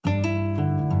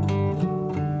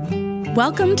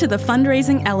Welcome to the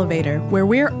Fundraising Elevator, where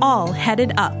we're all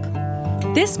headed up.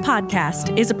 This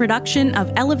podcast is a production of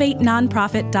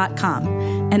ElevateNonprofit.com,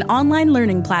 an online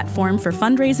learning platform for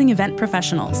fundraising event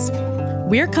professionals.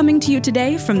 We're coming to you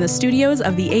today from the studios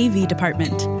of the AV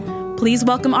department. Please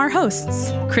welcome our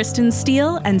hosts, Kristen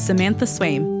Steele and Samantha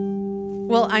Swaim.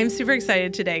 Well, I'm super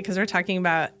excited today because we're talking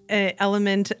about an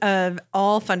element of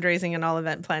all fundraising and all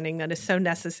event planning that is so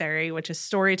necessary, which is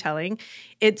storytelling.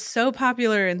 It's so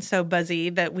popular and so buzzy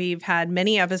that we've had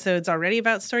many episodes already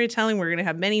about storytelling. We're going to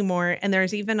have many more. And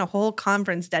there's even a whole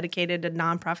conference dedicated to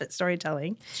nonprofit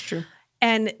storytelling. It's true.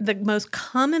 And the most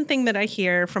common thing that I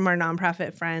hear from our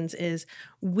nonprofit friends is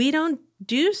we don't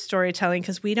do storytelling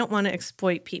because we don't want to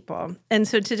exploit people. And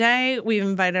so today we've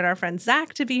invited our friend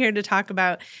Zach to be here to talk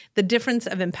about the difference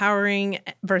of empowering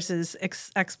versus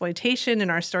exploitation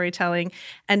in our storytelling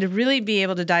and to really be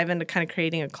able to dive into kind of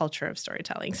creating a culture of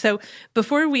storytelling. So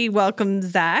before we welcome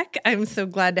Zach, I'm so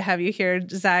glad to have you here,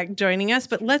 Zach, joining us.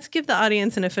 But let's give the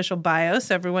audience an official bio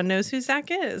so everyone knows who Zach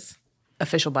is.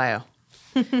 Official bio.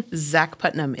 Zach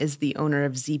Putnam is the owner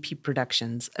of ZP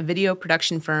Productions, a video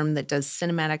production firm that does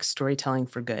cinematic storytelling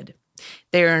for good.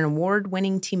 They are an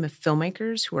award-winning team of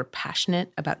filmmakers who are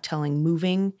passionate about telling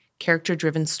moving,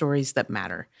 character-driven stories that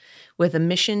matter. With a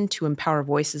mission to empower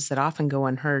voices that often go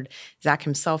unheard, Zach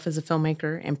himself is a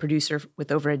filmmaker and producer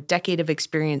with over a decade of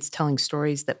experience telling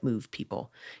stories that move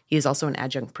people. He is also an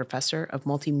adjunct professor of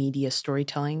multimedia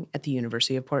storytelling at the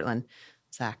University of Portland.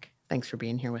 Zach, thanks for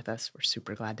being here with us. We're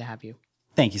super glad to have you.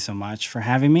 Thank you so much for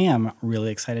having me. I'm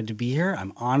really excited to be here.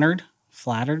 I'm honored,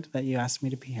 flattered that you asked me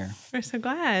to be here. We're so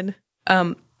glad.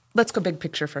 Let's go big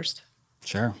picture first.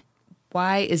 Sure.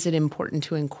 Why is it important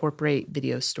to incorporate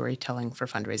video storytelling for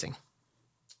fundraising?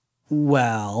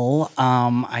 Well,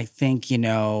 I think,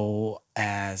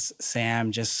 as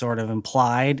Sam just sort of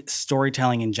implied,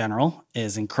 storytelling in general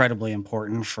is incredibly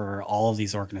important for all of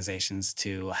these organizations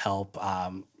to help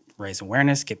raise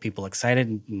awareness, get people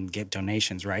excited, and get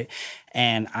donations, right?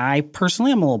 And I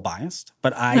personally am a little biased,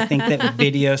 but I think that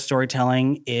video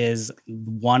storytelling is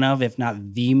one of, if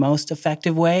not the most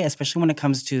effective way, especially when it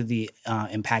comes to the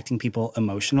impacting people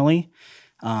emotionally.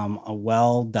 A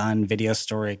well-done video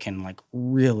story can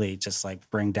really just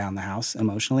bring down the house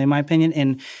emotionally, in my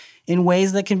opinion, in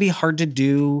ways that can be hard to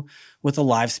do with a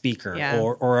live speaker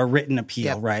or a written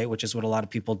appeal, right? Which is what a lot of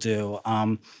people do.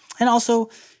 And also,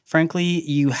 frankly,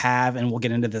 you have, and we'll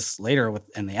get into this later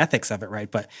and the ethics of it, right?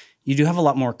 But you do have a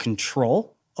lot more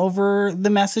control over the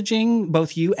messaging,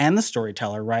 both you and the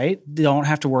storyteller, right? They don't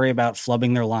have to worry about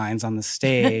flubbing their lines on the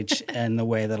stage in the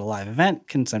way that a live event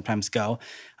can sometimes go,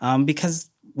 because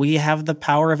we have the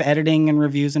power of editing and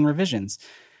reviews and revisions.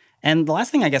 And the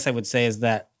last thing I guess I would say is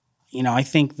that, I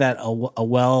think that a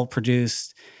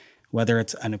well-produced, whether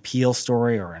it's an appeal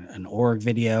story or an org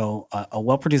video, a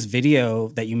well-produced video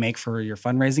that you make for your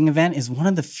fundraising event is one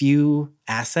of the few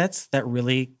assets that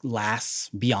really lasts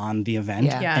beyond the event.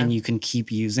 Yeah. And you can keep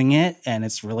using it. And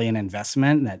it's really an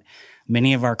investment that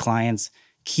many of our clients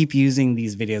keep using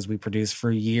these videos we produce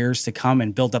for years to come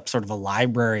and build up sort of a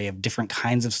library of different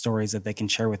kinds of stories that they can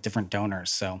share with different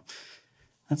donors. So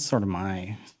that's sort of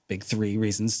my big three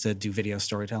reasons to do video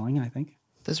storytelling, I think.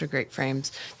 Those are great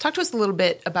frames. Talk to us a little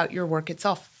bit about your work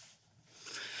itself.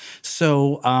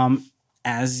 So,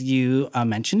 as you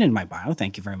mentioned in my bio,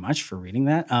 thank you very much for reading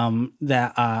that,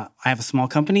 I have a small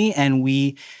company and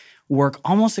we work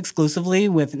almost exclusively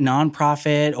with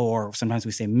nonprofit, or sometimes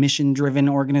we say mission-driven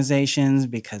organizations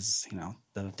because,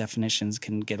 the definitions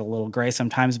can get a little gray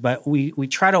sometimes, but we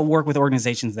try to work with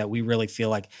organizations that we really feel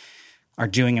like are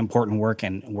doing important work,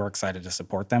 and we're excited to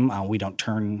support them. We don't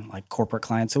turn corporate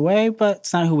clients away, but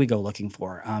it's not who we go looking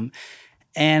for.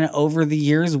 And over the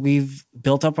years, we've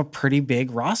built up a pretty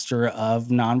big roster of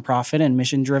nonprofit and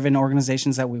mission-driven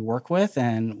organizations that we work with,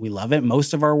 and we love it.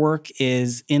 Most of our work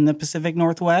is in the Pacific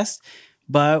Northwest,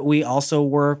 but we also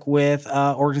work with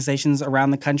organizations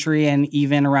around the country and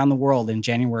even around the world. In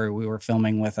January, we were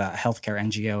filming with a healthcare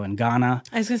NGO in Ghana.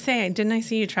 I was going to say, didn't I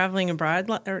see you traveling abroad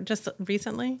or just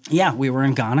recently? Yeah, we were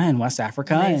in Ghana in West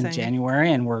Africa in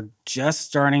January, and we're just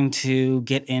starting to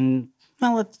get in,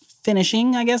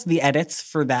 finishing, I guess, the edits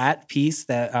for that piece.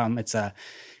 That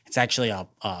it's actually a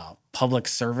public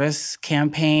service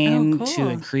campaign to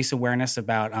increase awareness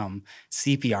about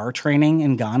CPR training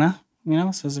in Ghana.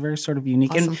 So it's very sort of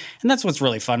unique. Awesome. And that's what's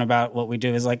really fun about what we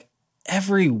do is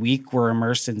every week we're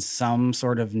immersed in some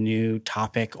sort of new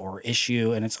topic or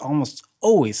issue, and it's almost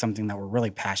always something that we're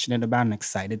really passionate about and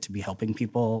excited to be helping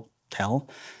people tell.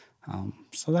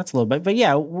 So that's a little bit. But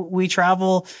yeah, we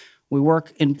travel. We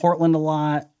work in Portland a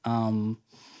lot.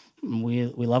 We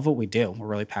love what we do. We're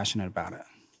really passionate about it.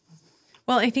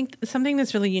 Well, I think something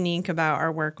that's really unique about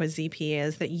our work with ZP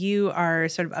is that you are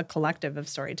sort of a collective of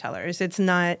storytellers. It's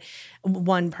not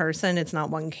one person, it's not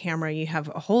one camera. You have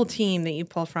a whole team that you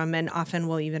pull from, and often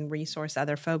we'll even resource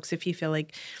other folks if you feel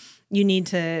like you need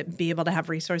to be able to have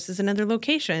resources in other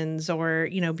locations, or,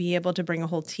 be able to bring a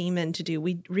whole team in to do.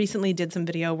 We recently did some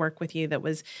video work with you that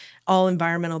was all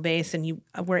environmental based, and you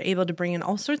were able to bring in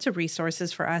all sorts of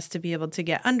resources for us to be able to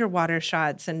get underwater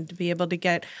shots and to be able to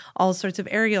get all sorts of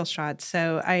aerial shots.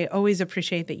 So I always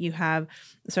appreciate that you have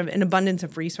sort of an abundance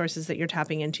of resources that you're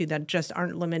tapping into that just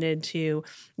aren't limited to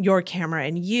your camera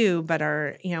and you, but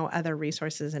are, other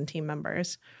resources and team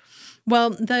members.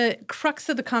 Well, the crux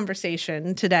of the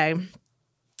conversation today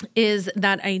is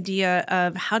that idea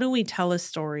of how do we tell a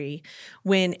story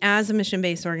when, as a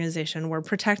mission-based organization, we're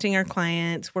protecting our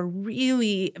clients, we're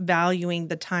really valuing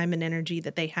the time and energy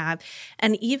that they have,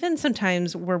 and even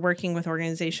sometimes we're working with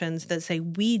organizations that say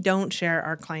we don't share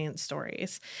our clients'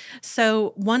 stories.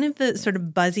 So one of the sort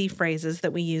of buzzy phrases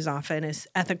that we use often is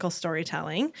ethical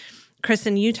storytelling.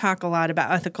 Kristen, you talk a lot about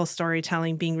ethical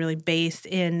storytelling being really based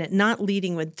in not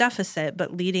leading with deficit,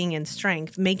 but leading in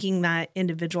strength, making that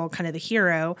individual kind of the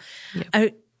hero.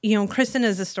 Yep. Kristen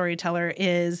as a storyteller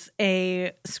is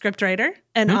a scriptwriter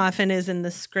and often is in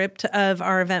the script of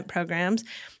our event programs.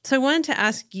 So I wanted to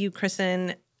ask you,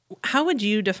 Kristen, how would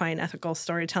you define ethical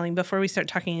storytelling before we start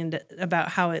talking about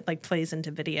how it plays into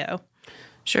video?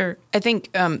 Sure. I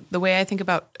think the way I think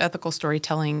about ethical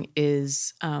storytelling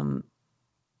is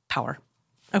power.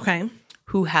 Okay.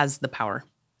 Who has the power?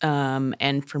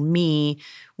 And for me,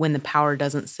 when the power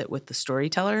doesn't sit with the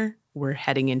storyteller, we're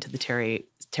heading into the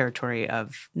territory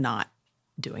of not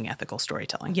doing ethical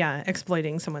storytelling. Yeah,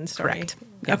 exploiting someone's story. Correct.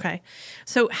 Yep. Okay.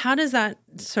 So how does that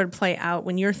sort of play out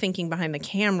when you're thinking behind the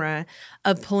camera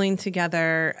of pulling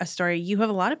together a story? You have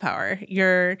a lot of power.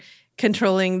 You're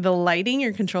controlling the lighting,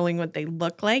 you're controlling what they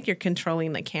look like, you're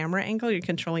controlling the camera angle, you're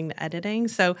controlling the editing.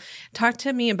 So talk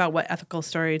to me about what ethical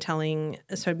storytelling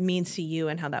sort of means to you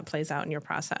and how that plays out in your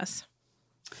process.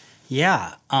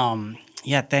 Yeah.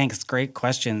 Thanks. Great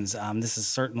questions. This is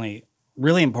certainly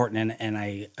really important. And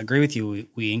I agree with you.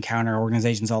 We encounter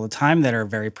organizations all the time that are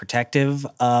very protective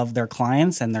of their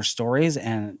clients and their stories,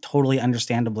 and totally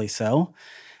understandably so.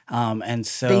 And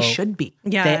so they should be.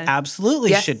 Yeah. They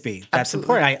absolutely should be. That's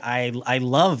absolutely. important. I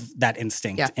love that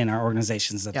instinct in our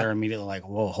organizations that they're immediately like,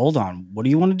 whoa, hold on. What do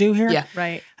you want to do here? Yeah.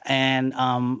 Right. And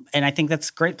I think that's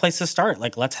a great place to start.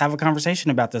 Let's have a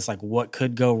conversation about this. What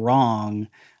could go wrong?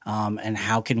 And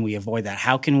how can we avoid that?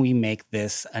 How can we make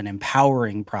this an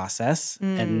empowering process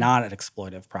and not an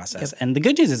exploitive process? Yep. And the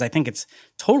good news is I think it's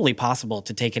totally possible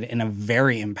to take it in a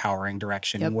very empowering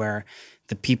direction where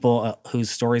the people whose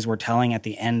stories we're telling at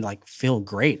the end feel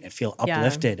great and feel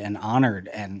uplifted and honored.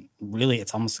 And really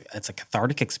it's a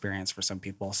cathartic experience for some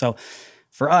people. So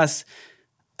for us,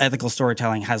 ethical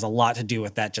storytelling has a lot to do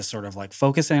with that, just sort of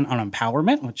focusing on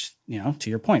empowerment, which, to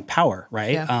your point, power,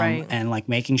 right? Yeah, right. And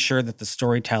making sure that the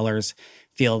storytellers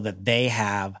feel that they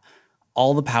have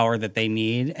all the power that they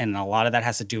need. And a lot of that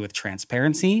has to do with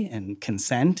transparency and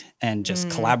consent and just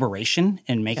collaboration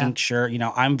and making sure,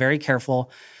 I'm very careful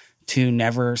to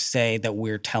never say that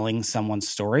we're telling someone's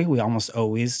story. We almost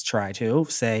always try to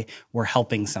say we're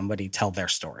helping somebody tell their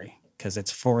story, because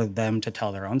it's for them to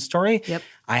tell their own story. Yep.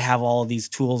 I have all these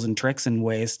tools and tricks and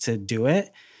ways to do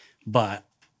it, but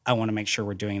I want to make sure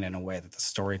we're doing it in a way that the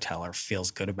storyteller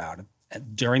feels good about it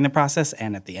during the process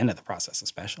and at the end of the process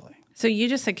especially. So you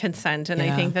just said consent, and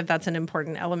I think that that's an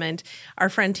important element. Our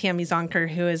friend Tammy Zonker,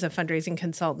 who is a fundraising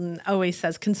consultant, always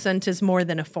says consent is more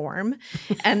than a form,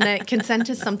 and that consent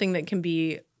is something that can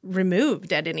be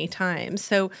removed at any time.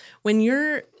 So when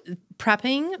you're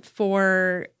prepping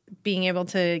for being able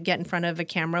to get in front of a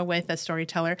camera with a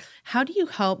storyteller, how do you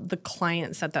help the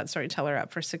client set that storyteller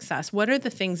up for success? What are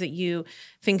the things that you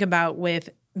think about with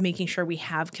making sure we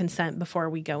have consent before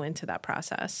we go into that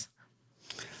process?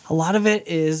 A lot of it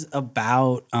is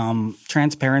about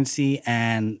transparency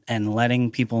and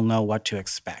letting people know what to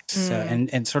expect. So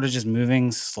and sort of just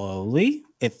moving slowly.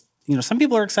 If some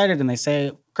people are excited and they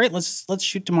say, "Great, let's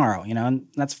shoot tomorrow," and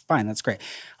that's fine, that's great.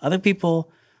 Other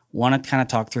people want to kind of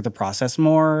talk through the process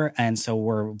more, and so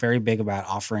we're very big about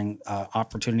offering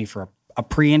opportunity for a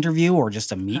pre-interview or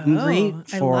just a meet and greet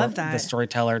for the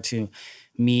storyteller to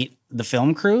meet the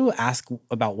film crew, ask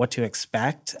about what to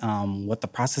expect, what the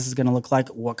process is going to look like,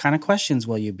 what kind of questions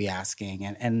will you be asking,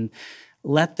 and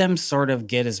let them sort of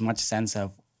get as much sense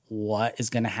of what is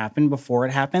going to happen before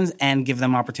it happens and give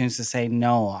them opportunities to say,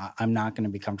 no, I'm not going to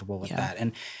be comfortable with that.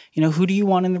 And, who do you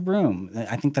want in the room?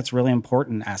 I think that's really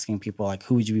important, asking people like,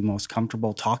 who would you be most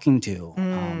comfortable talking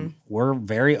to? We're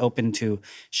very open to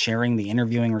sharing the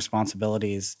interviewing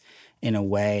responsibilities in a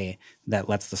way that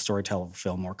lets the storyteller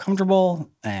feel more comfortable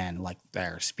and like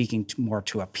they're speaking more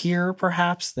to a peer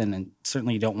perhaps, and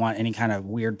certainly you don't want any kind of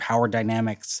weird power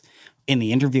dynamics in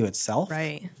the interview itself.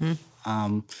 Right.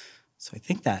 So I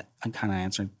think that I kind of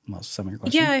answered some of your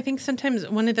questions. Yeah, I think sometimes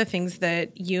one of the things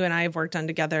that you and I have worked on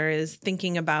together is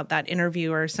thinking about that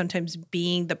interviewer sometimes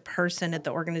being the person at the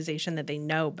organization that they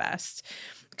know best.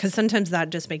 Because sometimes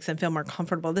that just makes them feel more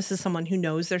comfortable. This is someone who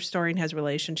knows their story and has a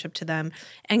relationship to them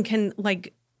and can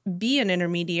be an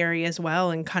intermediary as well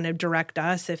and kind of direct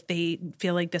us if they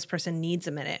feel like this person needs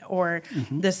a minute or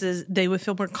they would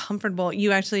feel more comfortable.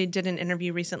 You actually did an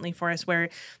interview recently for us where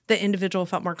the individual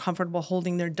felt more comfortable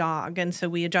holding their dog. And so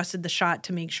we adjusted the shot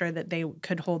to make sure that they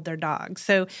could hold their dog.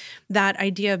 So that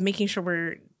idea of making sure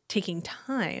we're taking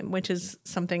time, which is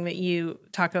something that you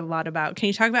talk a lot about. Can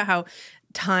you talk about how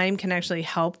time can actually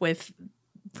help with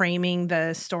framing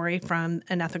the story from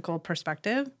an ethical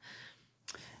perspective?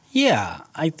 Yeah,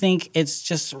 I think it's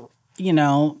just,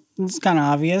 it's kind of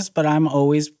obvious, but I'm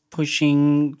always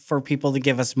pushing for people to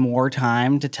give us more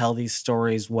time to tell these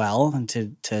stories well and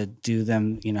to do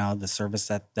them, the service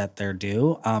that they're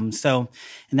due. And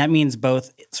that means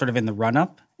both sort of in the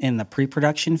run-up, in the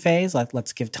pre-production phase, like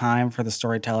let's give time for the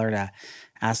storyteller to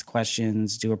ask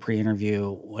questions, do a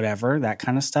pre-interview, whatever, that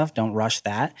kind of stuff. Don't rush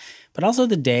that. But also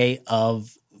the day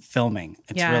of filming.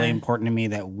 It's really important to me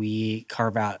that we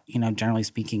carve out, generally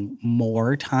speaking,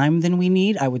 more time than we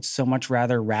need. I would so much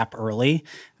rather wrap early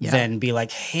than be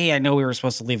like, hey, I know we were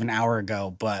supposed to leave an hour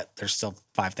ago, but there's still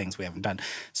 5 things we haven't done.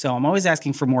 So I'm always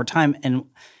asking for more time.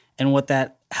 And what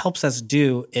that helps us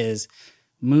do is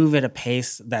move at a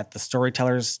pace that the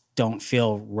storytellers don't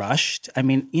feel rushed. I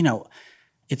mean,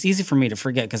 it's easy for me to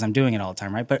forget because I'm doing it all the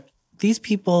time, right? But these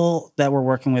people that we're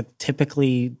working with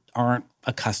typically aren't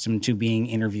accustomed to being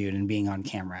interviewed and being on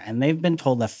camera. And they've been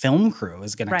told a film crew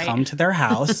is going to come to their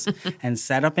house and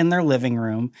set up in their living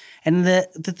room. And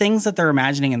the things that they're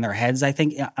imagining in their heads, I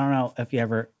think, I don't know if you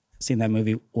ever seen that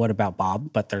movie, What About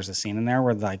Bob? But there's a scene in there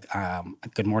where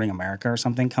Good Morning America or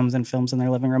something comes and films in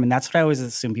their living room. And that's what I always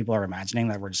assume people are imagining,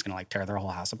 that we're just going to tear their whole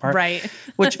house apart. Right.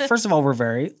 Which, first of all, we're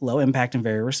very low impact and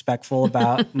very respectful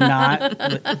about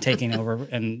not taking over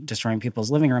and destroying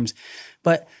people's living rooms.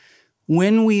 But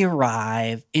when we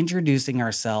arrive, introducing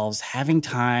ourselves, having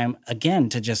time, again,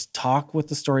 to just talk with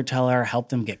the storyteller, help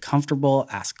them get comfortable,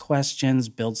 ask questions,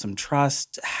 build some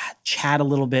trust, chat a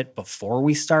little bit before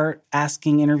we start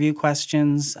asking interview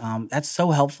questions. That's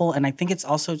so helpful. And I think it's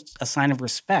also a sign of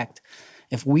respect.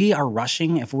 If we are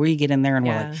rushing, if we get in there and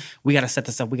we're like, we got to set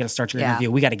this up, we got to start your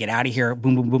interview, we got to get out of here,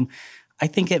 boom, boom, boom. I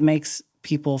think it makes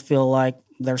people feel like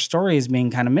their story is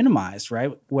being kind of minimized,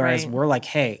 right? Whereas we're like,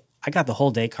 hey, I got the whole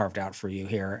day carved out for you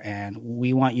here, and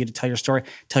we want you to tell your story.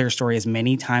 Tell your story as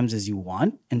many times as you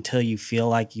want until you feel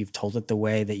like you've told it the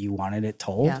way that you wanted it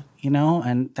told,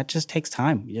 and that just takes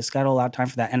time. You just got to allow time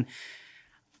for that. And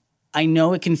I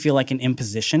know it can feel like an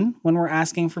imposition when we're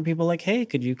asking for people like, hey,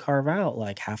 could you carve out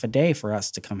like half a day for us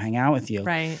to come hang out with you?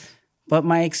 Right. But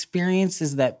my experience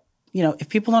is that, if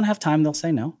people don't have time, they'll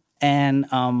say no. And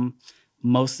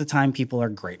most of the time, people are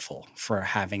grateful for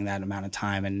having that amount of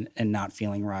time and not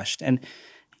feeling rushed. And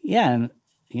the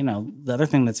other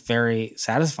thing that's very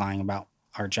satisfying about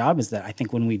our job is that I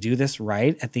think when we do this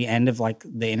right at the end of like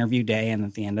the interview day and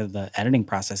at the end of the editing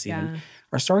process, even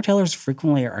our storytellers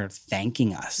frequently are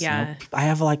thanking us. Yeah. I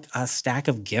have like a stack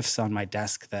of gifts on my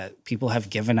desk that people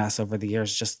have given us over the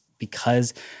years just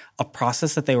because a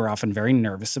process that they were often very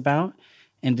nervous about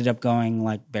ended up going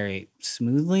like very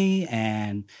smoothly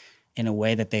and in a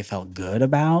way that they felt good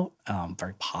about,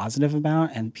 very positive about.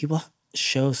 And people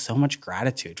show so much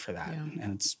gratitude for that. Yeah.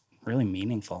 And it's really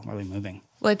meaningful, really moving.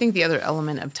 Well, I think the other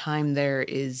element of time there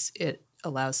is it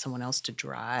allows someone else to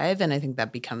drive. And I think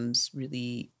that becomes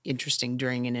really interesting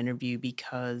during an interview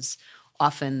because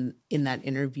often in that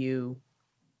interview,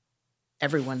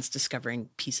 everyone's discovering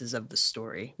pieces of the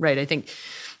story, right? I think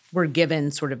we're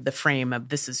given sort of the frame of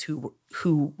this is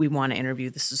who we want to interview.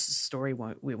 This is the story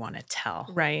we want to tell.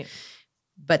 Right.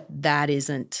 But that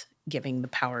isn't giving the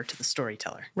power to the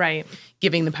storyteller. Right.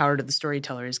 Giving the power to the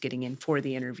storyteller is getting in for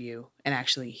the interview and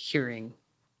actually hearing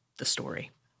the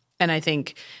story. And I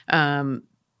think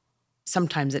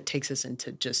sometimes it takes us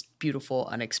into just beautiful,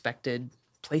 unexpected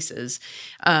places.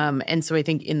 And so I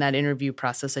think in that interview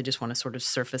process, I just want to sort of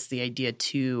surface the idea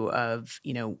too of,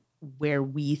 where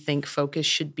we think focus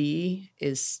should be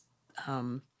is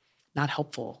not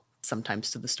helpful sometimes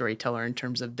to the storyteller in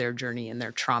terms of their journey and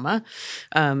their trauma.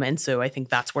 And so I think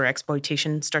that's where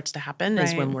exploitation starts to happen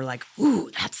is when we're like,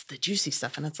 ooh, that's the juicy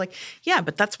stuff. And it's like, yeah,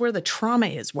 but that's where the trauma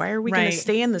is. Why are we going to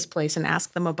stay in this place and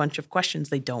ask them a bunch of questions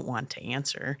they don't want to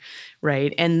answer,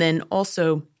 right? And then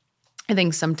also, I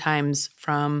think sometimes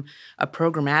from a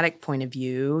programmatic point of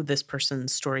view, this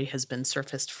person's story has been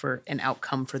surfaced for an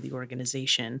outcome for the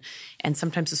organization. And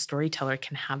sometimes a storyteller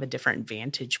can have a different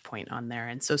vantage point on there.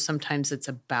 And so sometimes it's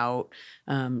about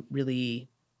really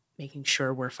making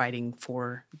sure we're fighting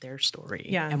for their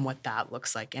story and what that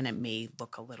looks like. And it may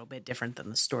look a little bit different than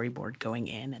the storyboard going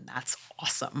in, and that's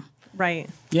awesome. Right.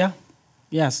 Yeah.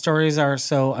 Yeah, stories are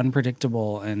so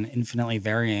unpredictable and infinitely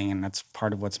varying, and that's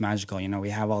part of what's magical. You know, we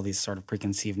have all these sort of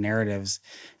preconceived narratives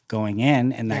going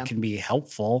in, and that can be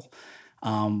helpful,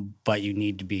 but you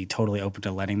need to be totally open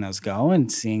to letting those go and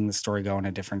seeing the story go in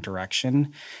a different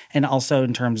direction. And also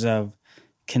in terms of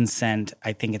consent,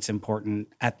 I think it's important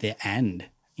at the end,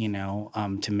 you know,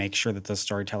 to make sure that those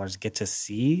storytellers get to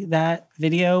see that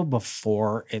video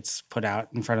before it's put out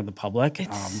in front of the public.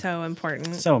 It's so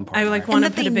important. So important. I want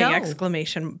to put a big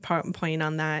exclamation point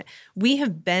on that. We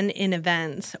have been in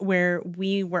events where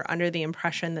we were under the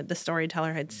impression that the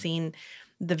storyteller had seen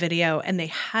the video and they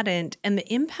hadn't. And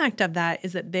the impact of that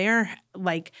is that they're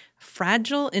like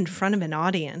fragile in front of an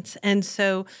audience. And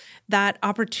so that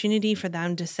opportunity for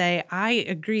them to say, I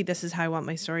agree, this is how I want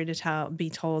my story to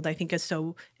be told, I think is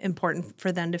so important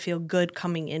for them to feel good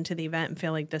coming into the event and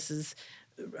feel like this is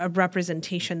a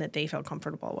representation that they feel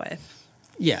comfortable with.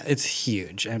 Yeah, it's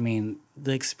huge. I mean,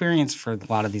 the experience for a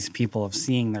lot of these people of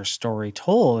seeing their story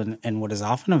told and what is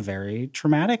often a very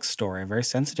traumatic story, a very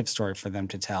sensitive story for them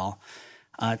to tell,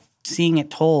 seeing it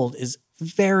told is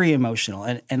very emotional.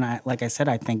 And I, like I said,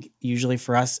 I think usually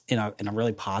for us in a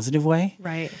really positive way.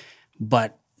 Right.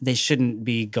 But they shouldn't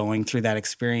be going through that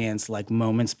experience like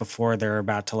moments before they're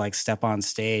about to like step on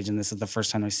stage and this is the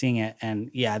first time they're seeing it. And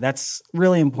yeah, that's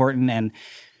really important. And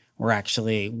we're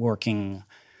actually we're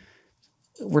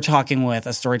talking with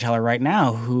a storyteller right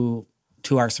now who,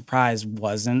 to our surprise,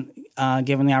 wasn't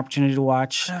given the opportunity to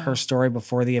watch her story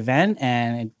before the event,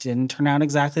 and it didn't turn out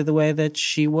exactly the way that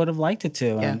she would have liked it to.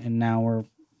 Yeah. And now we're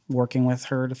working with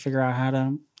her to figure out how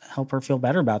to help her feel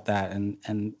better about that. And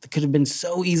it could have been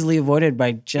so easily avoided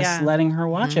by just letting her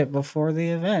watch it before the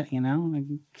event, you know?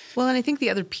 Well, and I think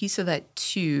the other piece of that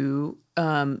too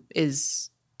is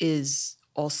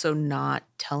also not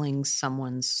telling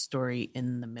someone's story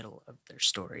in the middle of their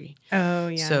story. Oh,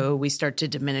 yeah. So we start to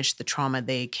diminish the trauma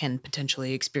they can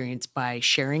potentially experience by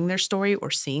sharing their story or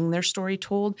seeing their story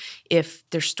told if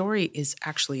their story is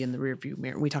actually in the rearview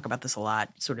mirror. We talk about this a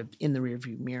lot, sort of in the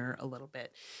rearview mirror a little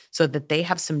bit, so that they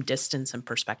have some distance and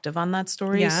perspective on that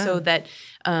story. Yeah. So that,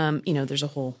 there's a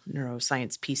whole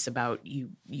neuroscience piece about you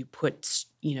put,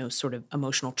 sort of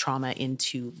emotional trauma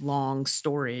into long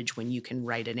storage when you can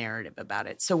write a narrative about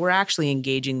it. So we're actually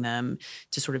engaging them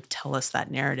to sort of tell us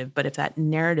that narrative. But if that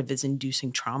narrative is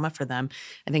inducing trauma for them,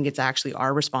 I think it's actually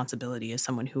our responsibility as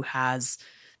someone who has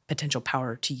potential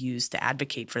power to use to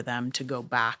advocate for them to go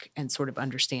back and sort of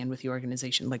understand with the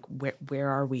organization, like where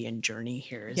are we in journey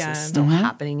here? Is this still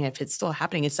happening? If it's still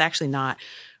happening, it's actually not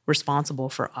responsible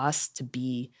for us to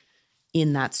be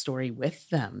in that story with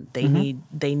them. They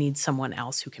need someone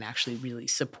else who can actually really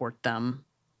support them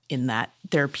in that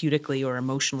therapeutically or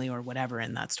emotionally or whatever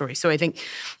in that story. So I think,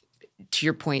 to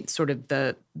your point, sort of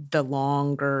the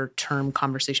longer term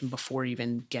conversation before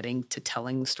even getting to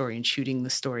telling the story and shooting the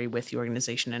story with the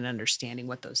organization and understanding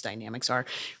what those dynamics are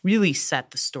really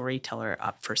set the storyteller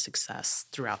up for success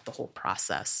throughout the whole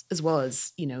process, as well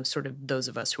as, sort of those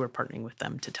of us who are partnering with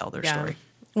them to tell their story.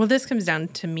 Well, this comes down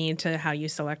to how you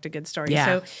select a good story. Yeah.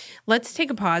 So let's take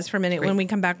a pause for a minute. When we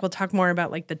come back, we'll talk more about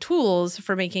like the tools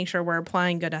for making sure we're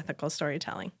applying good ethical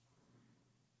storytelling.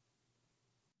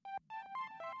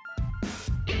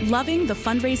 Loving the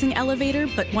fundraising elevator,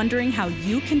 but wondering how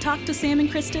you can talk to Sam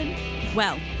and Kristen?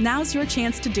 Well, now's your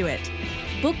chance to do it.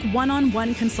 Book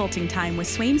one-on-one consulting time with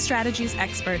Swaim Strategies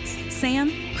experts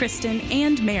Sam, Kristen,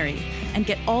 and Mary, and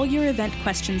get all your event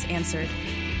questions answered.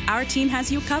 Our team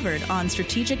has you covered on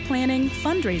strategic planning,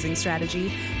 fundraising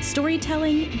strategy,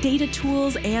 storytelling, data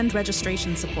tools, and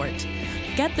registration support.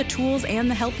 Get the tools and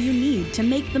the help you need to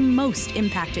make the most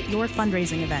impact at your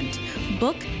fundraising event.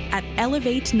 Book at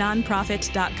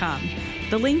elevatenonprofit.com.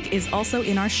 The link is also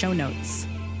in our show notes.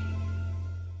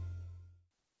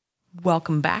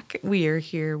 Welcome back. We are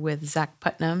here with Zach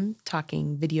Putnam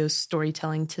talking video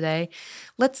storytelling today.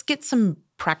 Let's get some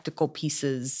practical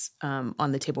pieces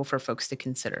on the table for folks to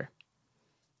consider.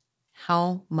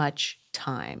 How much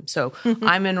time? So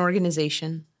I'm an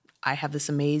organization. I have this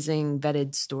amazing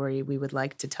vetted story we would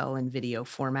like to tell in video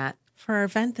format. For our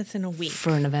event that's in a week.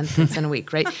 For an event that's in a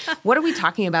week, right? What are we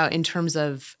talking about in terms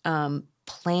of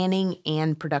planning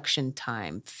and production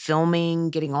time?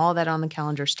 Filming, getting all that on the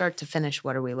calendar, start to finish,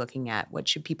 what are we looking at? What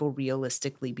should people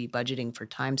realistically be budgeting for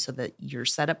time so that you're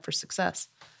set up for success?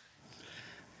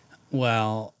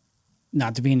 Well,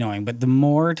 not to be annoying, but the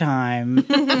more time,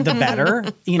 the better.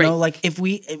 You know, like if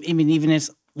we, I mean, even it's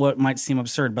what might seem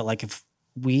absurd, but like if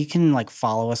we can like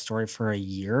follow a story for a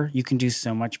year, you can do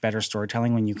so much better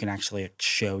storytelling when you can actually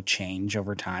show change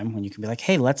over time. When you can be like,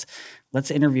 hey, let's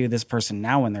interview this person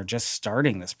now when they're just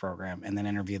starting this program, and then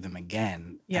interview them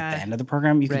again at the end of the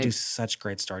program. You can do such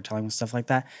great storytelling with stuff like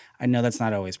that. I know that's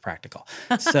not always practical.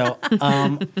 So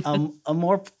a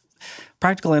more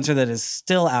practical answer that is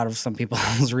still out of some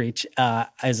people's reach,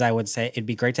 as I would say, it'd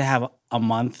be great to have a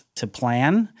month to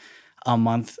plan, a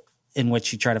month in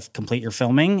which you try to complete your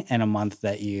filming, and a month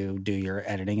that you do your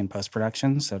editing and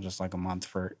post-production. So just like a month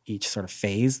for each sort of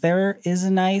phase there is a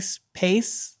nice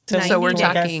pace. So we're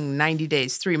talking 90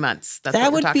 days, 3 months. That's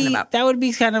what we're talking about. That would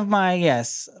be kind of my,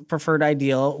 preferred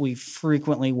ideal. We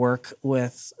frequently work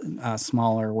with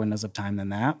smaller windows of time than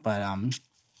that. But I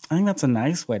think that's a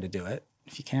nice way to do it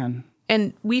if you can.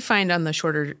 And we find on the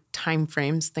shorter time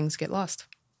frames, things get lost.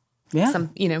 Yeah.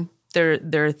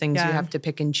 There are things you have to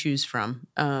pick and choose from.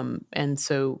 And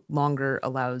so longer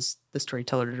allows the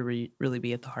storyteller to really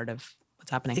be at the heart of what's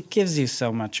happening. It gives you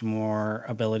so much more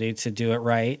ability to do it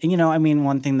right. And,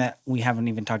 one thing that we haven't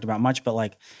even talked about much, but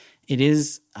like it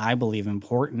is, I believe,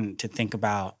 important to think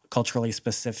about culturally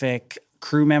specific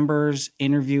crew members,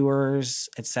 interviewers,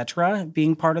 et cetera,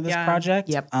 being part of this project.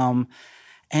 Yep.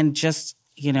 And just,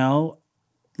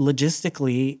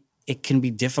 logistically, it can be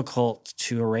difficult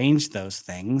to arrange those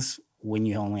things when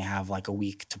you only have like a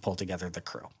week to pull together the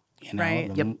crew.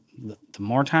 Right. The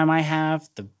more time I have,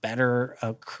 the better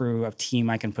a team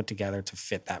I can put together to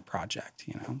fit that project,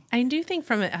 I do think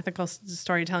from an ethical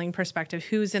storytelling perspective,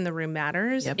 who's in the room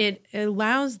matters. Yep. It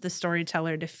allows the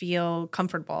storyteller to feel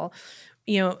comfortable.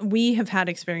 We have had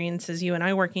experiences, you and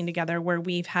I working together, where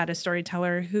we've had a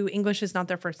storyteller who English is not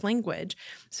their first language.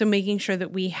 So making sure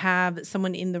that we have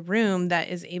someone in the room that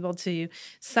is able to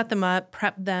set them up,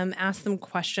 prep them, ask them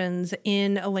questions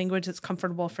in a language that's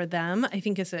comfortable for them, I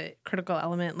think is a critical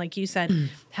element. Like you said,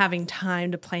 having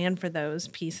time to plan for those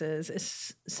pieces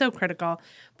is so critical.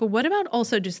 But what about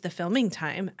also just the filming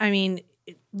time? I mean,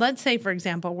 let's say, for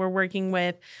example, we're working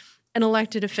with an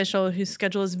elected official whose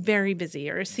schedule is very busy,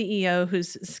 or a CEO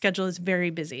whose schedule is very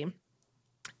busy,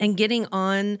 and getting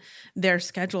on their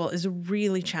schedule is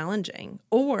really challenging.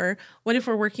 Or what if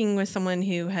we're working with someone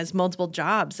who has multiple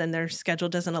jobs and their schedule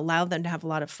doesn't allow them to have a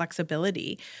lot of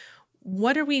flexibility?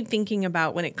 What are we thinking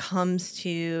about when it comes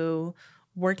to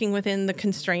working within the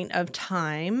constraint of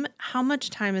time? How much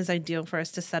time is ideal for us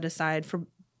to set aside for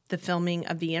the filming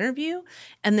of the interview?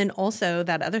 And then also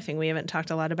that other thing we haven't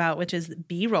talked a lot about, which is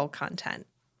B-roll content.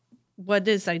 What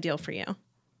is ideal for you?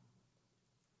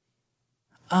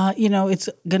 It's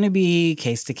going to be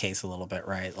case to case a little bit,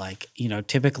 right? Like,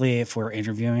 typically if we're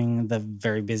interviewing the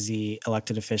very busy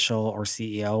elected official or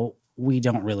CEO, we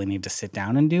don't really need to sit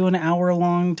down and do an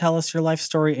hour-long tell us your life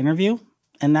story interview.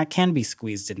 And that can be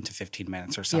squeezed into 15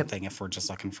 minutes or something if we're just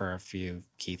looking for a few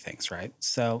key things, right?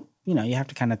 So, you have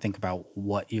to kind of think about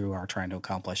what you are trying to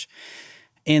accomplish.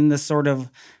 In the sort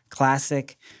of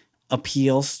classic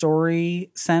appeal story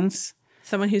sense.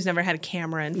 Someone who's never had a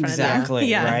camera in front of them. Exactly,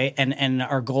 yeah. Right? And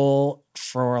our goal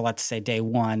for, let's say, day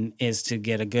one is to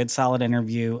get a good solid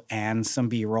interview and some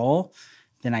B-roll.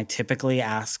 Then I typically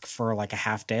ask for like a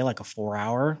half day, like a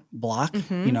 4-hour block.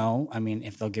 Mm-hmm.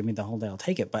 If they'll give me the whole day, I'll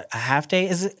take it. But a half day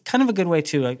is kind of a good way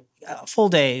to, a full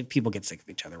day, people get sick of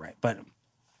each other, right? But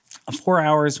 4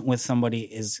 hours with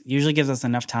somebody usually gives us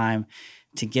enough time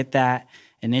to get that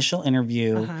initial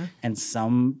interview and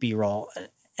some B-roll.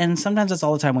 And sometimes that's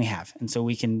all the time we have. And so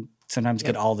we can sometimes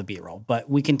get all the B-roll. But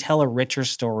we can tell a richer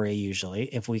story usually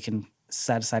if we can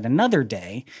set aside another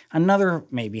day, another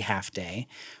maybe half day,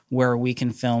 where we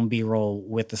can film B-roll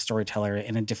with the storyteller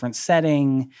in a different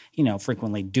setting,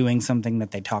 frequently doing something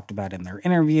that they talked about in their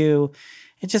interview.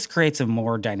 It just creates a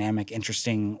more dynamic,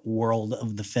 interesting world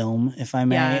of the film, if I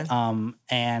may,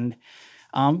 and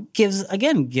gives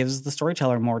the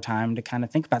storyteller more time to kind of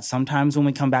think about. Sometimes when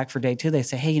we come back for day two, they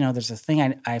say, hey, there's a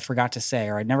thing I forgot to say,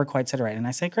 or I never quite said it right. And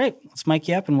I say, great, let's mic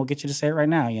you up and we'll get you to say it right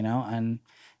now, and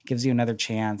it gives you another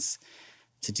chance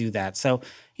to do that. So,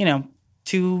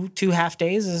 two half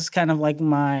days is kind of like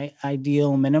my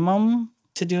ideal minimum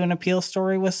to do an appeal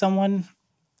story with someone.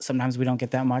 Sometimes we don't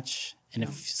get that much. And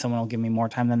if someone will give me more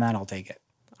time than that, I'll take it.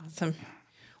 Awesome.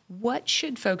 What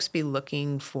should folks be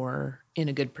looking for in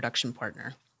a good production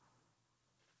partner?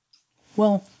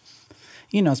 Well,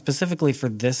 specifically for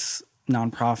this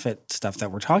nonprofit stuff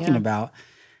that we're talking about,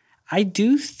 I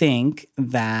do think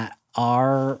that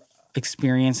our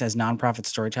experience as nonprofit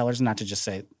storytellers, not to just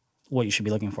say what you should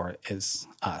be looking for is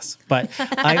us, but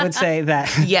I would say that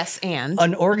yes, and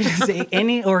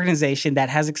any organization that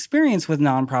has experience with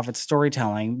nonprofit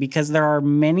storytelling, because there are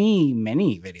many,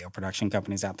 many video production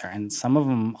companies out there, and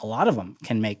a lot of them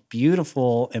can make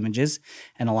beautiful images,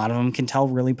 and a lot of them can tell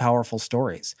really powerful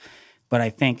stories. But I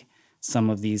think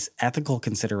some of these ethical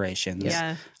considerations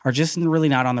are just really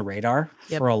not on the radar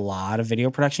for a lot of video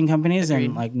production companies.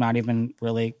 Agreed. And not even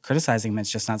really criticizing them.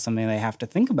 It's just not something they have to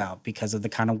think about because of the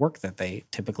kind of work that they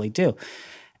typically do.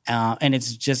 And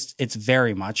it's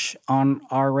very much on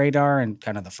our radar and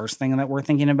kind of the first thing that we're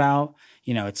thinking about.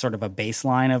 It's sort of a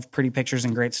baseline of pretty pictures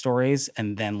and great stories.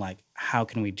 And then how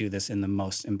can we do this in the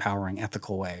most empowering,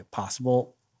 ethical way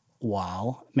possible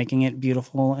while making it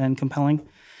beautiful and compelling?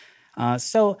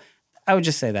 So I would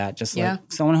just say that,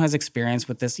 someone who has experience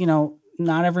with this,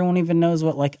 not everyone even knows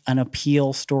what an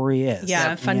appeal story is.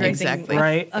 Yeah, fundraising, exactly.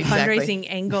 Right? A fundraising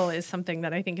angle is something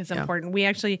that I think is important.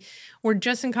 We're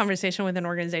just in conversation with an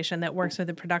organization that works with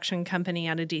a production company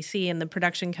out of DC, and the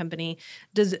production company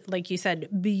does, like you said,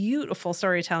 beautiful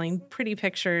storytelling, pretty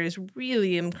pictures,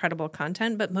 really incredible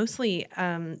content, but mostly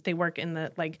they work in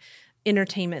the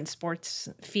entertainment sports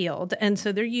field. And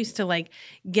so they're used to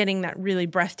getting that really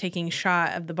breathtaking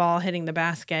shot of the ball hitting the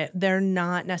basket. They're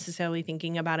not necessarily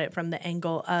thinking about it from the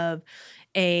angle of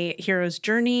a hero's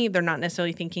journey. They're not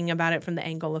necessarily thinking about it from the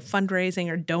angle of fundraising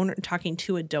or talking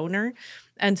to a donor.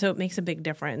 And so it makes a big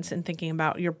difference in thinking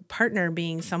about your partner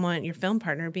being someone, your film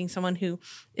partner being someone who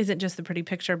isn't just the pretty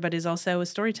picture, but is also a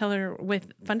storyteller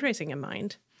with fundraising in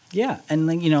mind. Yeah. And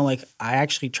I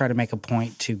actually try to make a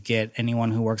point to get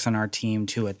anyone who works on our team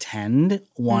to attend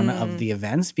one of the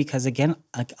events because, again,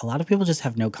 a lot of people just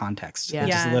have no context. Yeah.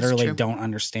 They just literally don't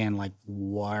understand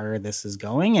where this is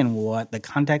going and what the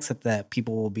context that the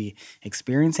people will be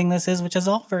experiencing this is, which is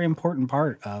all a very important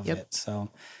part of it. So,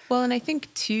 well, and I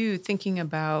think too, thinking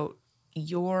about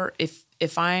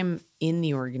if I'm in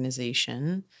the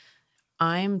organization,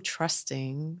 I'm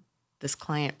trusting this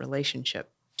client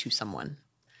relationship to someone.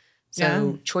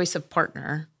 So choice of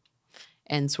partner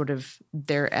and sort of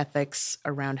their ethics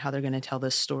around how they're going to tell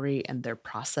this story and their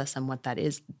process and what that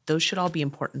is, those should all be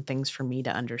important things for me to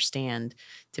understand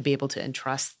to be able to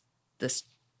entrust this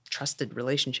trusted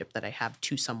relationship that I have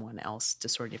to someone else to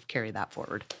sort of carry that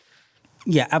forward.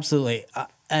 Yeah, absolutely.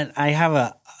 And I have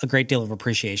a great deal of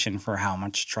appreciation for how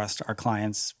much trust our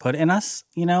clients put in us.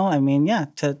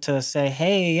 To say,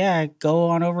 hey, go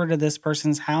on over to this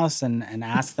person's house and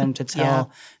ask them to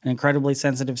tell an incredibly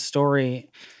sensitive story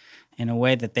in a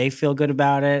way that they feel good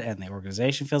about it and the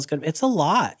organization feels good. It's a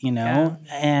lot,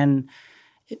 and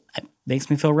it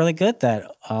makes me feel really good that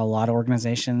a lot of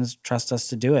organizations trust us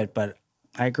to do it. But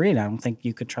I agree. I don't think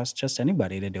you could trust just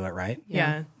anybody to do it right.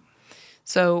 Yeah.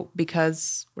 So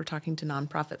because we're talking to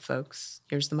nonprofit folks,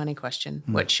 here's the money question.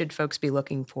 What should folks be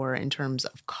looking for in terms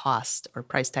of cost or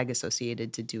price tag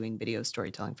associated to doing video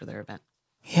storytelling for their event?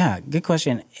 Yeah, good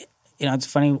question. It's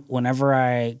funny, whenever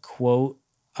I quote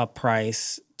a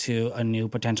price to a new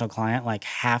potential client,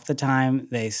 half the time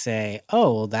they say,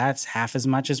 oh, well, that's half as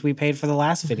much as we paid for the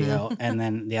last video. And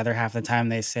then the other half of the time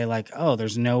they say oh,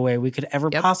 there's no way we could ever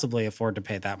possibly afford to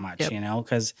pay that much,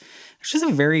 because there's just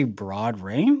a very broad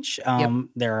range.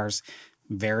 There's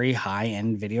very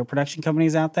high-end video production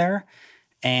companies out there.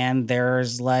 And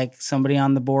there's somebody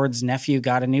on the board's nephew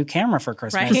got a new camera for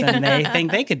Christmas and they think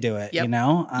they could do it,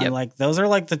 those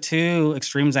are the two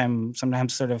extremes I'm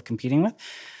sometimes sort of competing with.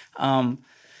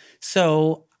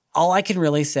 So all I can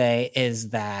really say is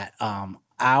that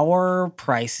our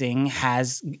pricing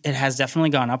has definitely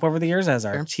gone up over the years as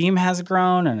our team has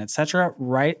grown and et cetera.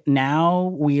 Right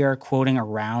now we are quoting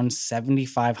around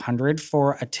 $7,500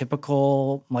 for a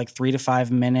typical 3 to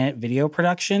 5 minute video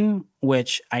production,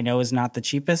 which I know is not the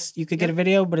cheapest you could get a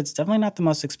video, but it's definitely not the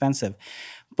most expensive.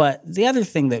 But the other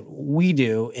thing that we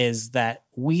do is that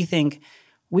we think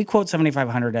we quote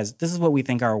 $7,500 as this is what we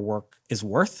think our work is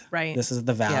worth. Right. This is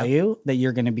the value that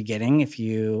you're going to be getting if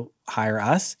you hire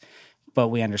us. But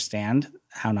we understand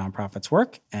how nonprofits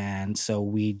work. And so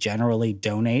we generally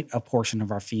donate a portion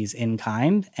of our fees in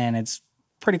kind. And it's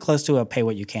pretty close to a pay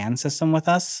what you can system with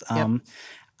us.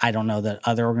 I don't know that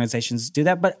other organizations do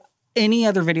that. But any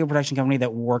other video production company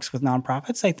that works with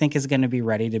nonprofits, I think, is going to be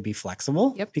ready to be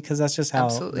flexible because that's just how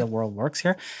the world works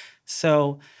here.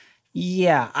 So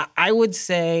Yeah, I would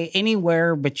say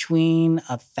anywhere between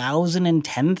 1,000 and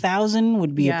 10,000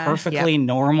 would be a perfectly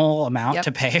normal amount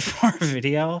to pay for a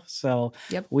video. So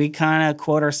we kind of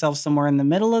quote ourselves somewhere in the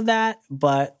middle of that,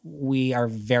 but we are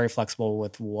very flexible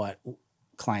with what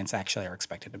clients actually are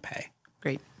expected to pay.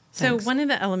 Great. Thanks. So one of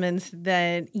the elements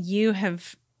that you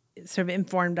have sort of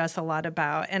informed us a lot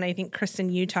about, and I think, Kristen,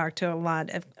 you talk to a lot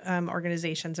of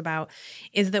organizations about,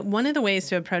 is that one of the ways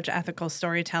to approach ethical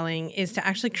storytelling is to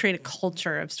actually create a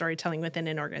culture of storytelling within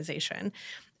an organization.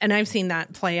 And I've seen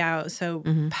that play out so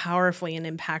powerfully and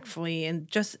impactfully, and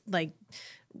just like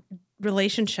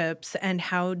relationships and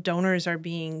how donors are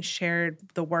being shared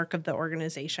the work of the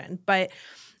organization. But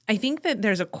I think that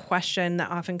there's a question that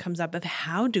often comes up of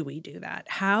how do we do that?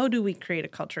 How do we create a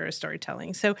culture of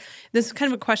storytelling? So this is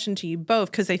kind of a question to you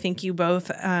both, because I think you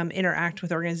both interact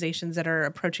with organizations that are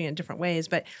approaching it in different ways.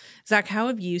 But Zach, how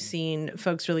have you seen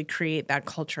folks really create that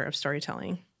culture of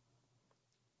storytelling?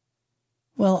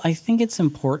 Well, I think it's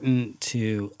important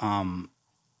to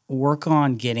work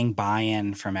on getting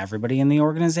buy-in from everybody in the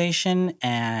organization,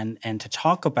 and to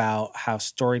talk about how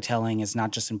storytelling is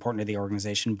not just important to the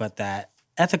organization, but that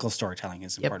ethical storytelling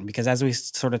is important, because as we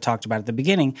sort of talked about at the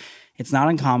beginning, it's not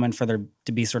uncommon for there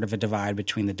to be sort of a divide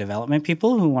between the development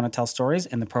people who want to tell stories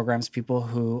and the programs people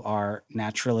who are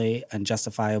naturally and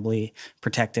justifiably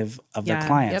protective of their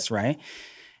clients, right?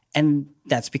 And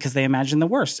that's because they imagine the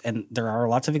worst. And there are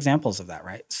lots of examples of that,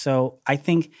 right? So I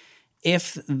think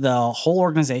if the whole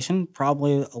organization,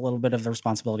 probably a little bit of the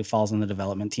responsibility falls on the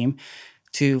development team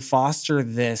to foster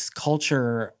this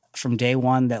culture from day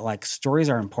one that like stories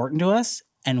are important to us,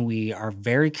 and we are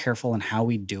very careful in how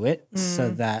we do it so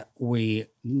that we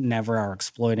never are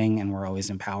exploiting and we're always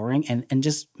empowering, and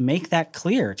just make that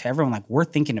clear to everyone. Like, we're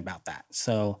thinking about that.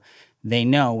 So they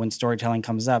know when storytelling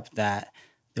comes up that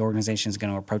the organization is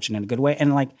going to approach it in a good way.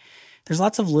 And like, there's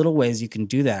lots of little ways you can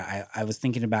do that. I was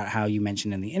thinking about how you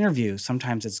mentioned in the interview,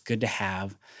 sometimes it's good to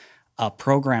have a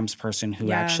programs person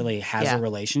who actually has a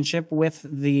relationship with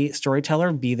the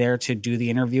storyteller be there to do the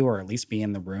interview, or at least be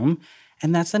in the room.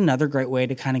 And that's another great way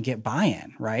to kind of get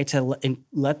buy-in, right? To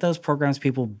let those programs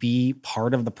people be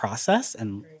part of the process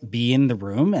and be in the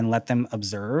room and let them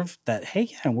observe that,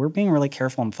 hey, we're being really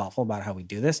careful and thoughtful about how we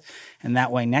do this. And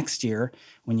that way next year,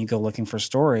 when you go looking for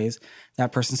stories,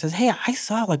 that person says, hey, I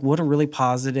saw like what a really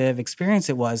positive experience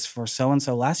it was for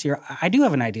so-and-so last year. I do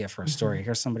have an idea for a story.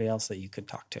 Here's somebody else that you could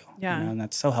talk to. Yeah. You know? And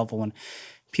that's so helpful when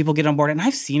people get on board. And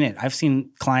I've seen it. I've seen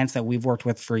clients that we've worked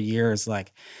with for years,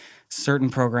 like, certain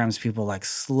programs, people like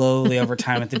slowly over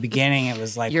time. At the beginning, it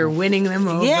was like you're winning them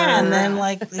over. Yeah, and then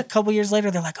like a couple years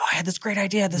later, they're like, "Oh, I had this great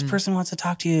idea. This person wants to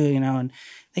talk to you," you know, and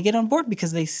they get on board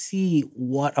because they see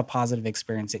what a positive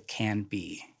experience it can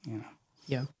be. You know.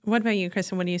 Yeah. What about you,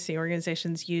 Kristen? What do you see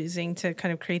organizations using to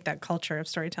kind of create that culture of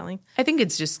storytelling? I think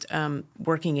it's just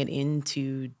working it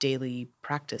into daily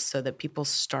practice so that people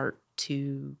start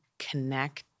to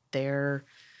connect their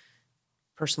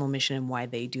personal mission and why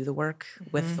they do the work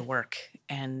with the work,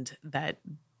 and that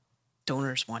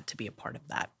donors want to be a part of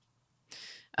that.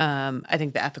 I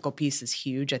think the ethical piece is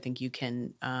huge. I think you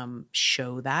can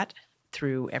show that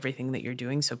through everything that you're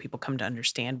doing, so people come to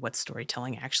understand what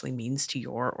storytelling actually means to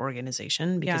your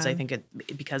organization, because I think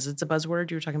because it's a buzzword,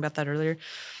 you were talking about that earlier,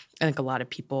 I think a lot of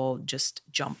people just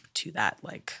jump to that,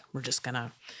 like, we're just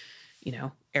gonna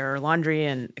air our laundry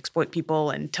and exploit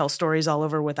people and tell stories all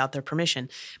over without their permission.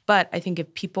 But I think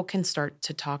if people can start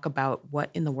to talk about what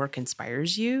in the work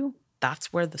inspires you,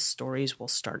 that's where the stories will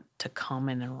start to come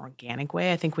in an organic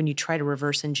way. I think when you try to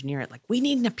reverse engineer it, like, we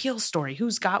need an appeal story,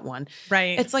 who's got one?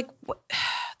 Right. It's like,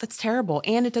 that's terrible.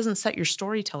 And it doesn't set your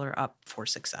storyteller up for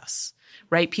success,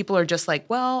 right? People are just like,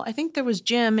 well, I think there was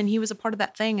Jim and he was a part of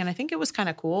that thing, and I think it was kind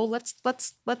of cool.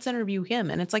 Let's interview him.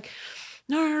 And it's like,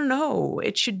 No.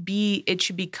 It should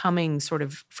be coming sort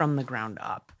of from the ground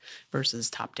up versus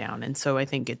top down. And so I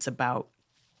think it's about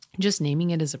just naming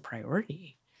it as a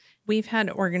priority. We've had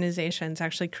organizations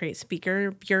actually create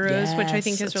speaker bureaus, which I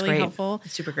think is really helpful.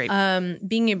 It's super great.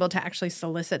 Being able to actually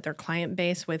solicit their client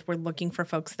base with, we're looking for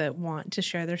folks that want to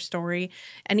share their story,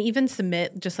 and even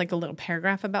submit just like a little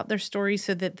paragraph about their story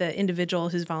so that the individual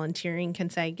who's volunteering can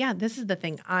say, yeah, this is the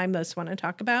thing I most want to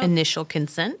talk about. Initial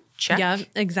consent. Check. Yeah,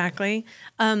 exactly.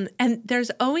 And there's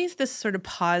always this sort of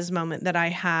pause moment that I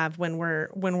have when we're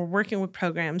working with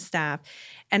program staff,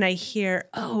 and I hear,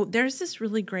 oh, there's this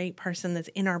really great person that's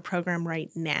in our program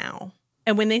right now.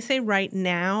 And when they say right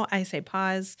now, I say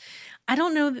pause. I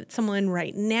don't know that someone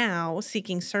right now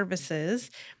seeking services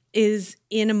is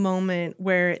in a moment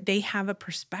where they have a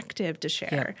perspective to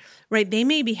share, right? They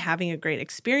may be having a great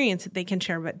experience that they can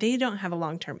share, but they don't have a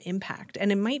long-term impact.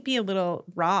 And it might be a little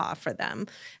raw for them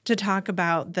to talk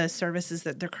about the services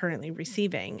that they're currently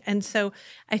receiving. And so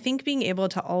I think being able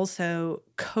to also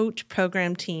coach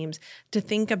program teams to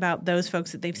think about those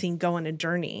folks that they've seen go on a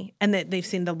journey and that they've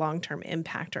seen the long-term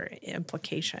impact or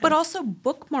implication. But also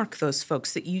bookmark those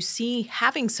folks that you see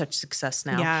having such success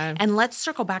now. Yeah. And let's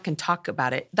circle back and talk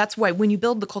about it. That's why when you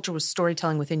build the culture with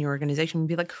storytelling within your organization, you'd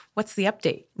be like, what's the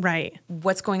update? Right.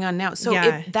 What's going on now? So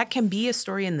that can be a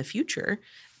story in the future.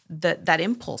 That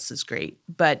impulse is great,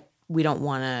 but we don't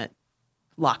want to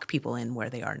lock people in where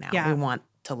they are now. Yeah. We want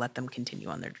to let them continue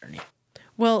on their journey.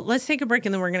 Well, let's take a break,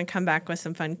 and then we're going to come back with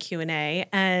some fun Q&A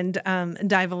and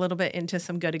dive a little bit into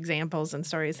some good examples and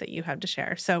stories that you have to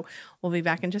share. So we'll be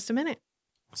back in just a minute.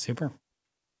 Super.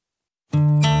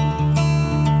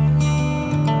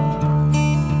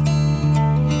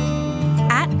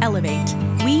 At Elevate,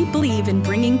 we believe in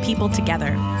bringing people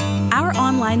together. Our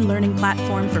online learning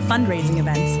platform for fundraising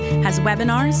events has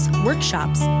webinars,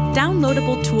 workshops,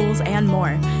 downloadable tools, and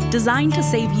more designed to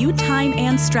save you time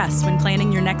and stress when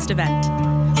planning your next event.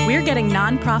 We're getting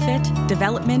nonprofit,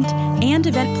 development, and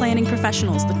event planning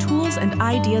professionals the tools and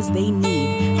ideas they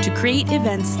need to create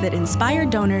events that inspire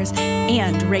donors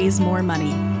and raise more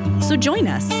money. So join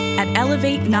us at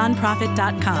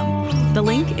elevatenonprofit.com. The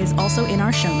link is also in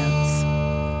our show notes.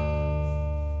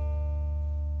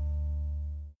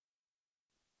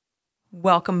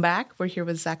 Welcome back. We're here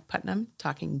with Zach Putnam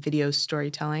talking video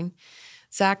storytelling.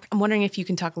 Zach, I'm wondering if you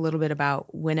can talk a little bit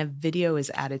about when a video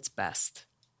is at its best.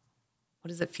 What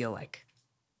does it feel like?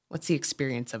 What's the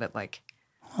experience of it like?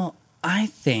 Well, I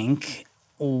think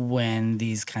when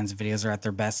these kinds of videos are at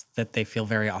their best, that they feel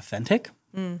very authentic,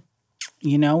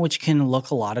 which can look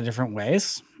a lot of different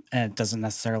ways. And it doesn't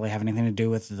necessarily have anything to do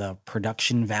with the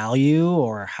production value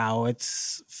or how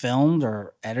it's filmed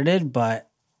or edited, but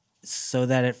so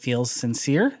that it feels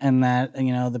sincere and that,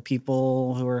 the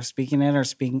people who are speaking in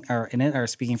it are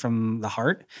speaking from the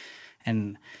heart.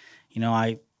 And,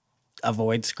 I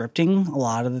avoid scripting a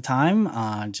lot of the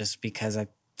time just because I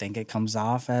think it comes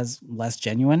off as less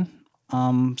genuine.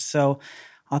 So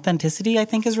authenticity, I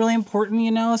think, is really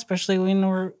important, especially when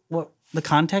the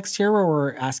context here where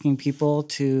we're asking people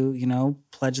to,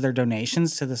 pledge their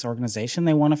donations to this organization.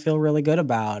 They want to feel really good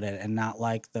about it and not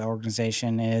like the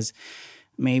organization is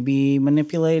maybe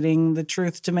manipulating the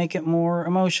truth to make it more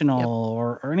emotional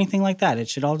or anything like that. It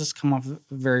should all just come off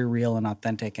very real and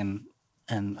authentic and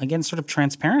again, sort of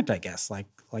transparent, I guess, like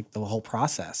the whole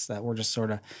process, that we're just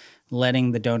sort of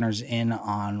letting the donors in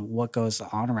on what goes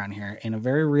on around here in a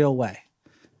very real way.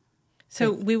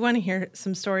 So we want to hear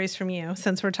some stories from you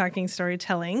since we're talking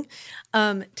storytelling.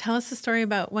 Tell us a story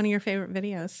about one of your favorite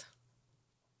videos.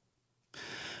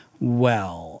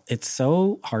 Well, it's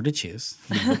so hard to choose,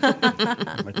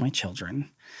 like my children.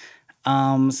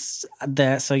 I was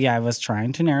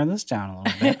trying to narrow this down a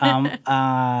little bit.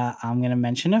 I'm going to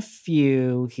mention a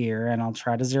few here, and I'll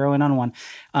try to zero in on one.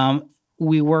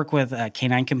 We work with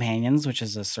Canine Companions, which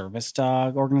is a service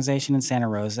dog organization in Santa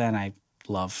Rosa, and I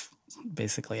love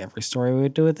basically every story we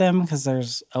would do with them because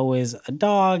there's always a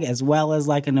dog as well as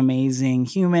like an amazing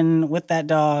human with that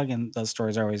dog, and those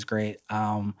stories are always great.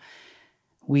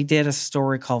 We did a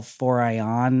story called 4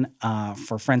 On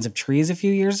for Friends of Trees a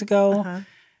few years ago.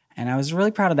 And I was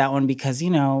really proud of that one because,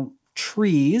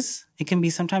 trees, it can be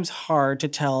sometimes hard to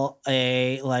tell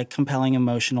a compelling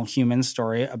emotional human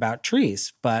story about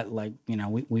trees. But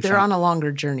they're on a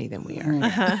longer journey than we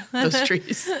are. Those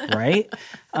trees. Right?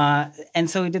 And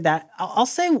so we did that. I'll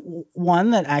say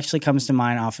one that actually comes to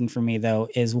mind often for me, though,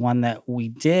 is one that we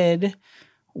did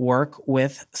work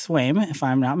with Swaim, if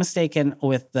I'm not mistaken,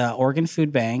 with the Oregon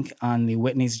Food Bank on the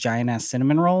Whitney's Giant Ass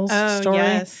Cinnamon Rolls story.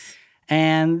 Yes.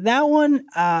 And that one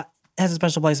has a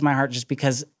special place in my heart just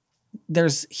because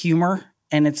there's humor,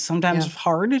 and it's sometimes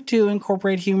hard to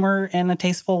incorporate humor in a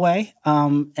tasteful way.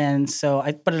 But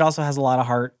it also has a lot of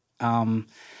heart.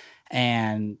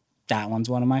 And that one's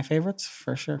one of my favorites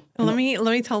for sure. Let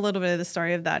me tell a little bit of the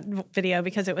story of that video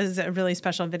because it was a really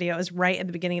special video. It was right at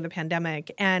the beginning of the pandemic,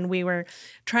 and we were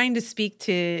trying to speak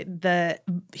to the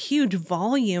huge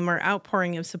volume or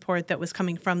outpouring of support that was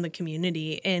coming from the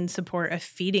community in support of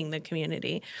feeding the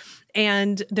community.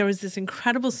 And there was this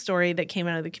incredible story that came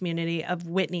out of the community of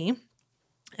Whitney,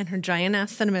 and her giant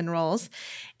ass cinnamon rolls.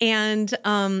 And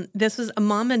this was a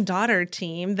mom and daughter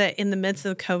team that in the midst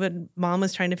of COVID, mom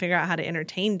was trying to figure out how to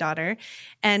entertain daughter.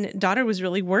 And daughter was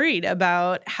really worried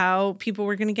about how people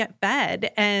were going to get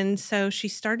fed. And so she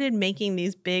started making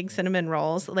these big cinnamon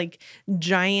rolls, like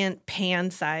giant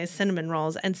pan-sized cinnamon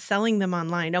rolls, and selling them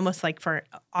online, almost like for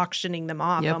auctioning them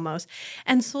off almost,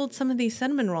 and sold some of these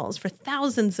cinnamon rolls for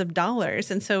thousands of dollars.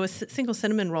 And so a single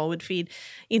cinnamon roll would feed,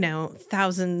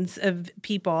 thousands of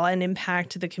people and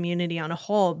impact the community on a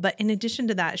whole. But in addition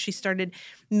to that, she started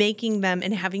making them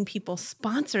and having people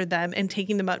sponsor them and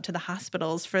taking them up to the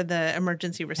hospitals for the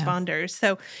emergency responders.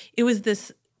 So it was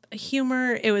this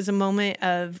humor. It was a moment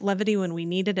of levity when we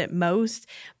needed it most,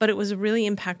 but it was a really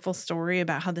impactful story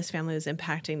about how this family was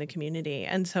impacting the community.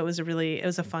 And so it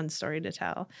was a fun story to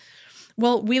tell.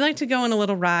 Well, we like to go on a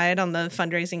little ride on the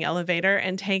fundraising elevator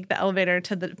and take the elevator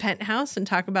to the penthouse and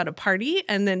talk about a party,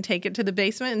 and then take it to the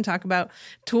basement and talk about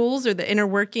tools or the inner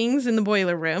workings in the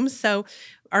boiler room. So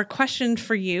our question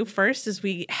for you first is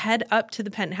we head up to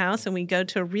the penthouse and we go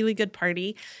to a really good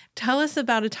party. Tell us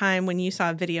about a time when you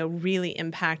saw a video really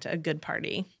impact a good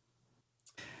party.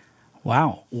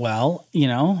 Wow. Well,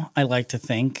 I like to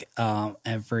think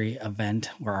every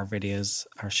event where our videos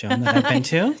are shown that I've been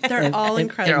to, They're all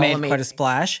incredible. It made quite a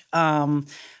splash.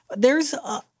 There's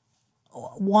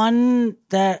one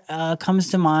that comes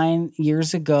to mind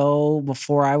years ago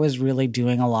before I was really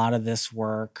doing a lot of this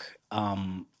work.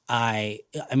 I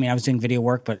was doing video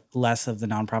work, but less of the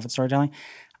nonprofit storytelling.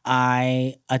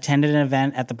 I attended an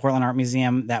event at the Portland Art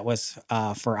Museum that was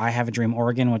for I Have a Dream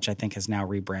Oregon, which I think has now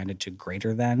rebranded to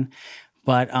Greater Than.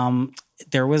 But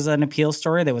there was an appeal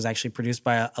story that was actually produced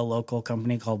by a local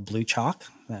company called Blue Chalk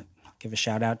that I'll give a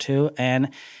shout out to. And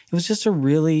it was just a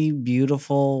really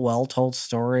beautiful, well-told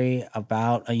story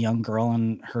about a young girl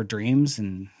and her dreams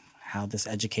and how this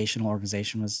educational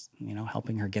organization was,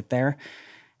 helping her get there.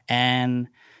 And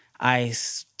I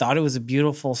thought it was a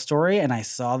beautiful story, and I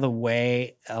saw the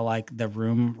way the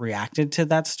room reacted to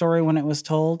that story when it was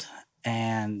told.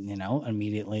 And,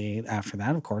 immediately after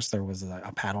that, of course, there was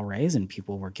a paddle raise and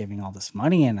people were giving all this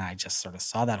money, and I just sort of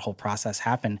saw that whole process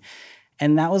happen.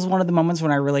 And that was one of the moments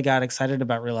when I really got excited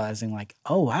about realizing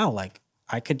oh, wow,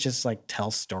 I could just tell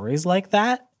stories like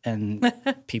that. And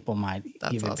people might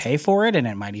even pay for it, and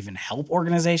it might even help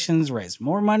organizations raise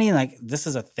more money. This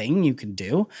is a thing you can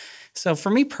do. So for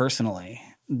me personally,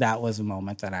 that was a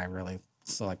moment that I really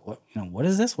what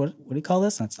is this? What do you call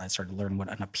this? And I started learning what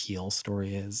an appeal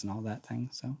story is and all that thing.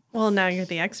 So well, now you're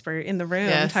the expert in the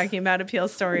room talking about appeal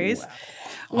stories.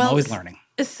 I'm always learning.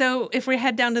 So if we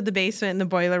head down to the basement in the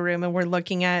boiler room and we're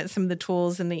looking at some of the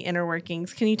tools and the inner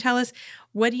workings, can you tell us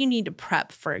what do you need to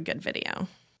prep for a good video?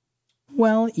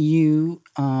 Well, you,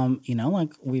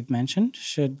 like we've mentioned,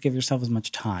 should give yourself as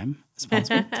much time as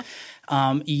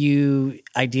possible. You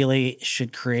ideally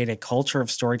should create a culture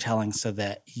of storytelling so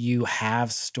that you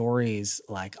have stories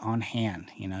on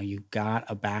hand. You've got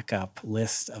a backup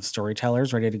list of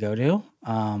storytellers ready to go to.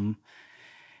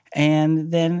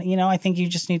 And then, I think you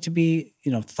just need to be,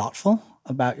 thoughtful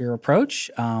about your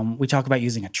approach. We talk about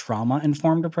using a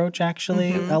trauma-informed approach,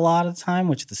 actually, a lot of the time,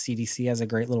 which the CDC has a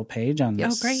great little page on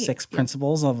 6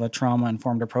 principles of a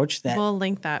trauma-informed approach. That we'll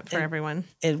link that for everyone.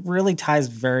 It really ties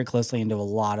very closely into a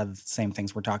lot of the same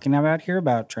things we're talking about here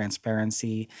about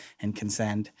transparency and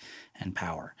consent and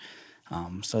power.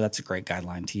 So that's a great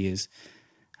guideline to use.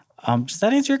 Does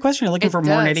that answer your question? You're looking for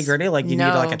more nitty gritty? You need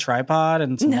a tripod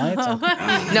and some lights?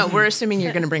 Okay. No, we're assuming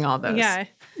you're going to bring all those. Yeah.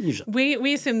 Usually.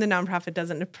 We assume the nonprofit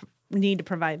doesn't need to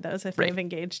provide those if they've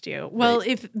engaged you. Well,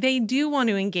 if they do want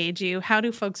to engage you, how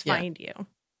do folks find you?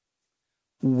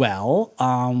 Well,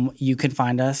 you can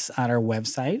find us at our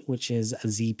website, which is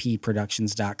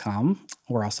zpproductions.com.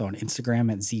 We're also on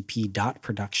Instagram at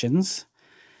zp.productions.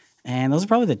 And those are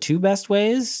probably the 2 best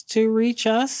ways to reach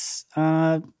us.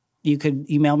 You could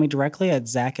email me directly at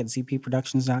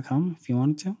zach@zpproductions.com if you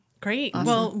wanted to. Great. Awesome.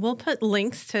 Well, we'll put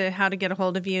links to how to get a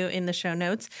hold of you in the show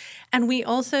notes. And we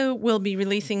also will be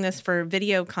releasing this for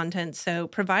video content. So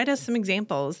provide us some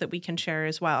examples that we can share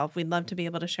as well. We'd love to be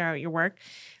able to share out your work.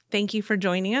 Thank you for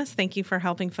joining us. Thank you for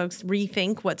helping folks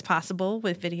rethink what's possible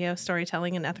with video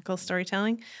storytelling and ethical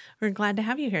storytelling. We're glad to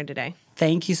have you here today.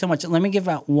 Thank you so much. Let me give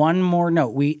out one more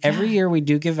note. Every year we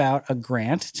do give out a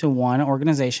grant to one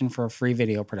organization for a free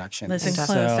video production. Listen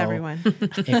close, everyone.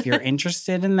 If you're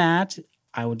interested in that,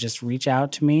 I would just reach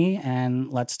out to me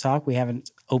and let's talk. We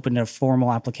haven't opened a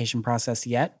formal application process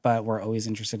yet, but we're always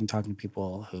interested in talking to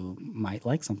people who might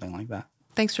like something like that.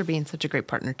 Thanks for being such a great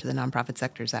partner to the nonprofit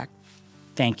sector, Zach.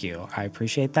 Thank you. I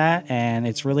appreciate that. And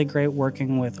it's really great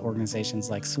working with organizations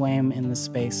like SWAYM in this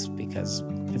space because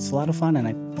it's a lot of fun and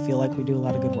I feel like we do a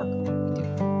lot of good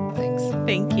work. Thanks.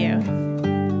 Thank you.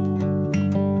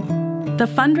 The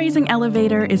Fundraising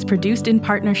Elevator is produced in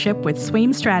partnership with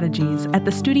SWAYM Strategies at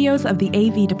the studios of the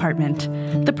AV Department.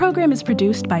 The program is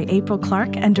produced by April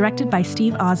Clark and directed by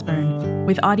Steve Osborne,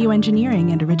 with audio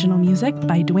engineering and original music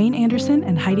by Dwayne Anderson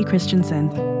and Heidi Christensen.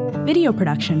 Video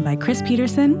production by Chris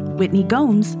Peterson, Whitney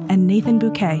Gomes, and Nathan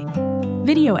Bouquet.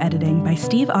 Video editing by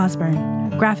Steve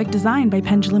Osborne. Graphic design by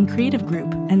Pendulum Creative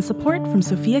Group, and support from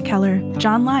Sophia Keller,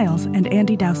 John Lyles, and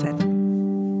Andy Dowsett.